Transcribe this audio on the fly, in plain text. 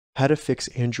how to fix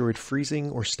Android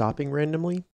freezing or stopping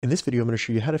randomly. In this video, I'm going to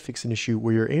show you how to fix an issue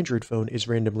where your Android phone is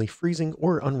randomly freezing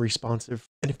or unresponsive.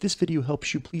 And if this video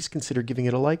helps you, please consider giving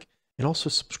it a like and also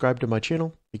subscribe to my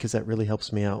channel because that really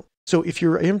helps me out. So if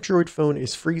your Android phone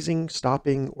is freezing,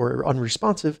 stopping, or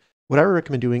unresponsive, what I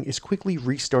recommend doing is quickly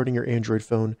restarting your Android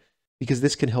phone because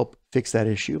this can help fix that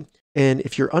issue. And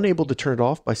if you're unable to turn it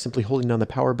off by simply holding down the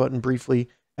power button briefly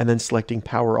and then selecting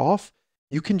power off,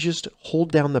 you can just hold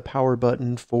down the power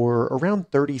button for around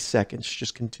 30 seconds.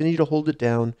 Just continue to hold it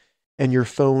down and your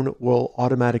phone will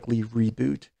automatically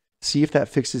reboot. See if that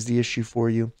fixes the issue for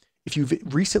you. If you've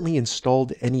recently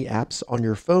installed any apps on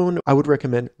your phone, I would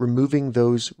recommend removing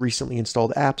those recently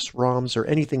installed apps, ROMs, or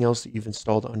anything else that you've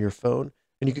installed on your phone.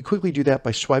 And you can quickly do that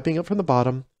by swiping up from the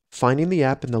bottom, finding the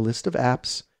app in the list of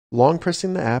apps, long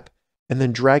pressing the app, and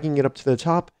then dragging it up to the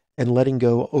top and letting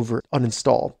go over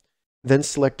uninstall. Then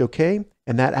select OK,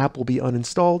 and that app will be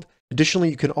uninstalled. Additionally,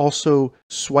 you can also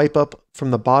swipe up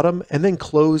from the bottom and then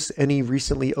close any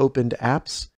recently opened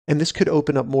apps. And this could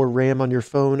open up more RAM on your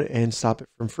phone and stop it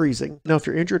from freezing. Now, if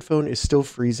your Android phone is still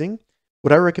freezing,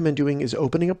 what I recommend doing is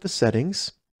opening up the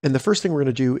settings. And the first thing we're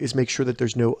going to do is make sure that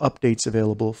there's no updates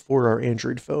available for our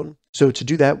Android phone. So to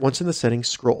do that, once in the settings,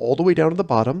 scroll all the way down to the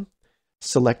bottom,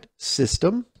 select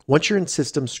System. Once you're in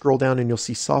System, scroll down and you'll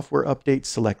see Software Update,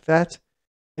 select that.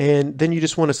 And then you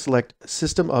just want to select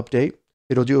System Update.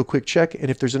 It'll do a quick check, and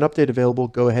if there's an update available,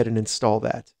 go ahead and install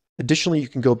that. Additionally, you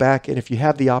can go back, and if you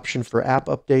have the option for app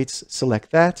updates,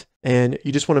 select that, and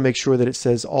you just want to make sure that it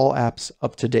says all apps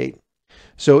up to date.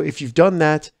 So if you've done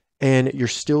that, and you're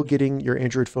still getting your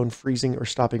Android phone freezing or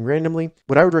stopping randomly,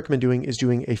 what I would recommend doing is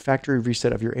doing a factory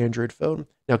reset of your Android phone.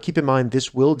 Now keep in mind,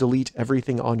 this will delete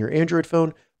everything on your Android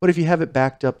phone, but if you have it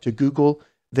backed up to Google,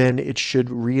 then it should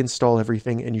reinstall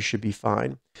everything and you should be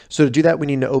fine. So to do that, we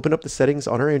need to open up the settings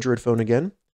on our Android phone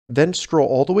again, then scroll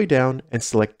all the way down and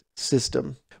select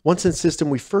System. Once in System,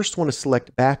 we first want to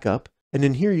select Backup, and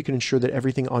in here you can ensure that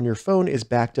everything on your phone is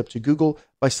backed up to Google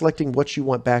by selecting what you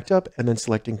want backed up and then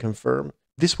selecting Confirm.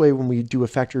 This way, when we do a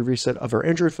factory reset of our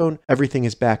Android phone, everything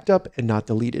is backed up and not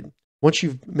deleted. Once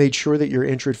you've made sure that your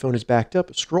Android phone is backed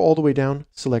up, scroll all the way down,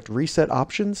 select Reset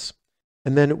Options,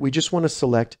 and then we just want to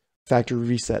select Factory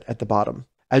Reset at the bottom.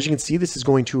 As you can see, this is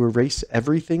going to erase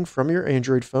everything from your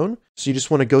Android phone. So you just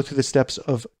want to go through the steps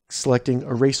of selecting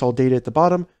Erase All Data at the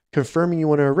bottom, confirming you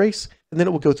want to erase, and then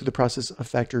it will go through the process of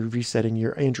factory resetting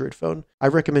your Android phone. I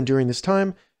recommend during this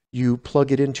time, you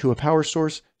plug it into a power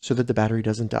source so that the battery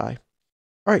doesn't die.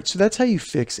 All right, so that's how you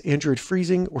fix Android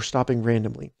freezing or stopping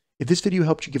randomly. If this video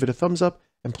helped you, give it a thumbs up,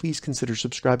 and please consider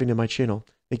subscribing to my channel.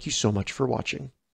 Thank you so much for watching.